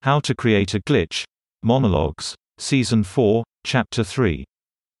How to Create a Glitch, Monologues, Season 4, Chapter 3.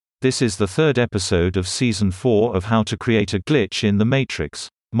 This is the third episode of Season 4 of How to Create a Glitch in the Matrix,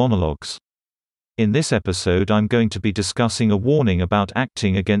 Monologues. In this episode I'm going to be discussing a warning about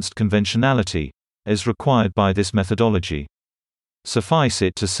acting against conventionality, as required by this methodology. Suffice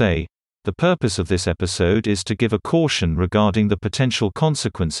it to say, the purpose of this episode is to give a caution regarding the potential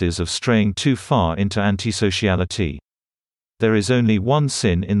consequences of straying too far into antisociality. There is only one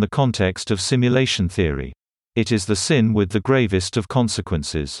sin in the context of simulation theory. It is the sin with the gravest of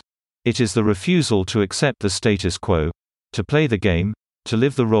consequences. It is the refusal to accept the status quo, to play the game, to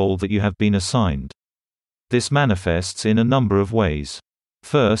live the role that you have been assigned. This manifests in a number of ways.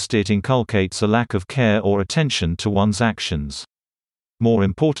 First, it inculcates a lack of care or attention to one's actions. More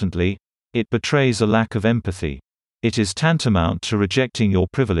importantly, it betrays a lack of empathy. It is tantamount to rejecting your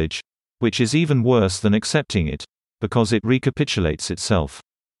privilege, which is even worse than accepting it, because it recapitulates itself.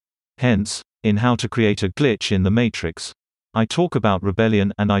 Hence, in How to Create a Glitch in the Matrix, I talk about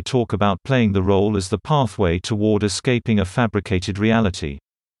rebellion and I talk about playing the role as the pathway toward escaping a fabricated reality.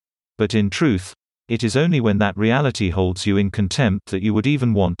 But in truth, it is only when that reality holds you in contempt that you would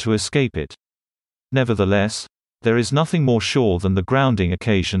even want to escape it. Nevertheless, there is nothing more sure than the grounding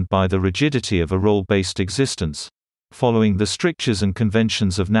occasioned by the rigidity of a role-based existence, following the strictures and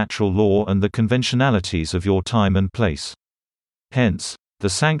conventions of natural law and the conventionalities of your time and place. Hence, the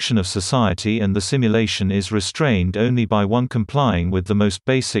sanction of society and the simulation is restrained only by one complying with the most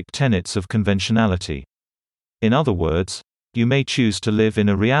basic tenets of conventionality. In other words, you may choose to live in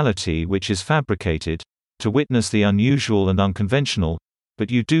a reality which is fabricated, to witness the unusual and unconventional, but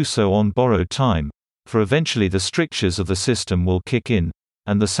you do so on borrowed time, for eventually the strictures of the system will kick in,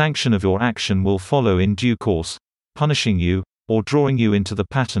 and the sanction of your action will follow in due course, punishing you, or drawing you into the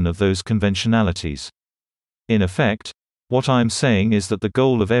pattern of those conventionalities. In effect, what I am saying is that the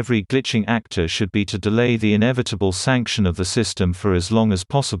goal of every glitching actor should be to delay the inevitable sanction of the system for as long as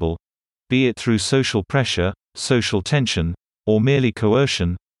possible, be it through social pressure, social tension, or merely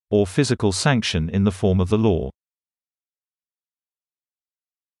coercion, or physical sanction in the form of the law.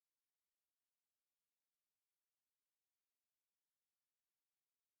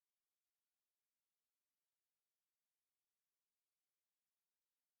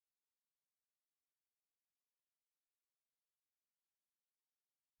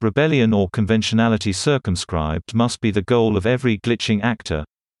 Rebellion or conventionality circumscribed must be the goal of every glitching actor,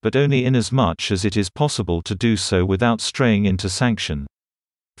 but only inasmuch as it is possible to do so without straying into sanction.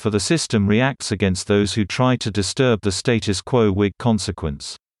 For the system reacts against those who try to disturb the status quo with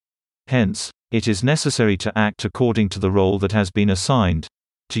consequence. Hence, it is necessary to act according to the role that has been assigned,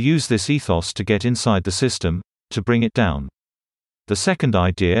 to use this ethos to get inside the system, to bring it down. The second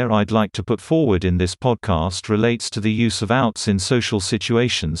idea I'd like to put forward in this podcast relates to the use of outs in social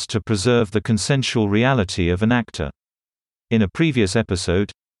situations to preserve the consensual reality of an actor. In a previous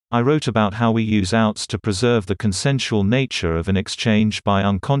episode, I wrote about how we use outs to preserve the consensual nature of an exchange by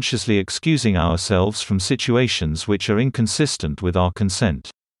unconsciously excusing ourselves from situations which are inconsistent with our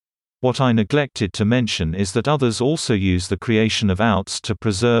consent. What I neglected to mention is that others also use the creation of outs to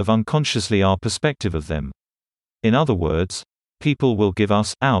preserve unconsciously our perspective of them. In other words, people will give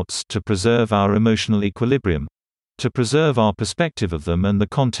us outs to preserve our emotional equilibrium, to preserve our perspective of them and the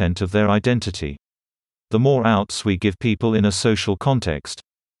content of their identity. The more outs we give people in a social context,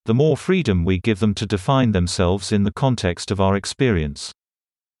 the more freedom we give them to define themselves in the context of our experience.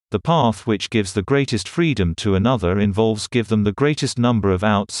 The path which gives the greatest freedom to another involves give them the greatest number of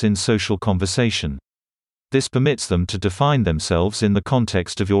outs in social conversation. This permits them to define themselves in the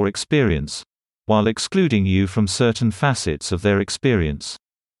context of your experience, while excluding you from certain facets of their experience.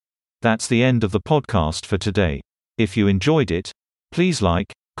 That's the end of the podcast for today. If you enjoyed it, please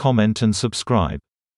like, comment and subscribe.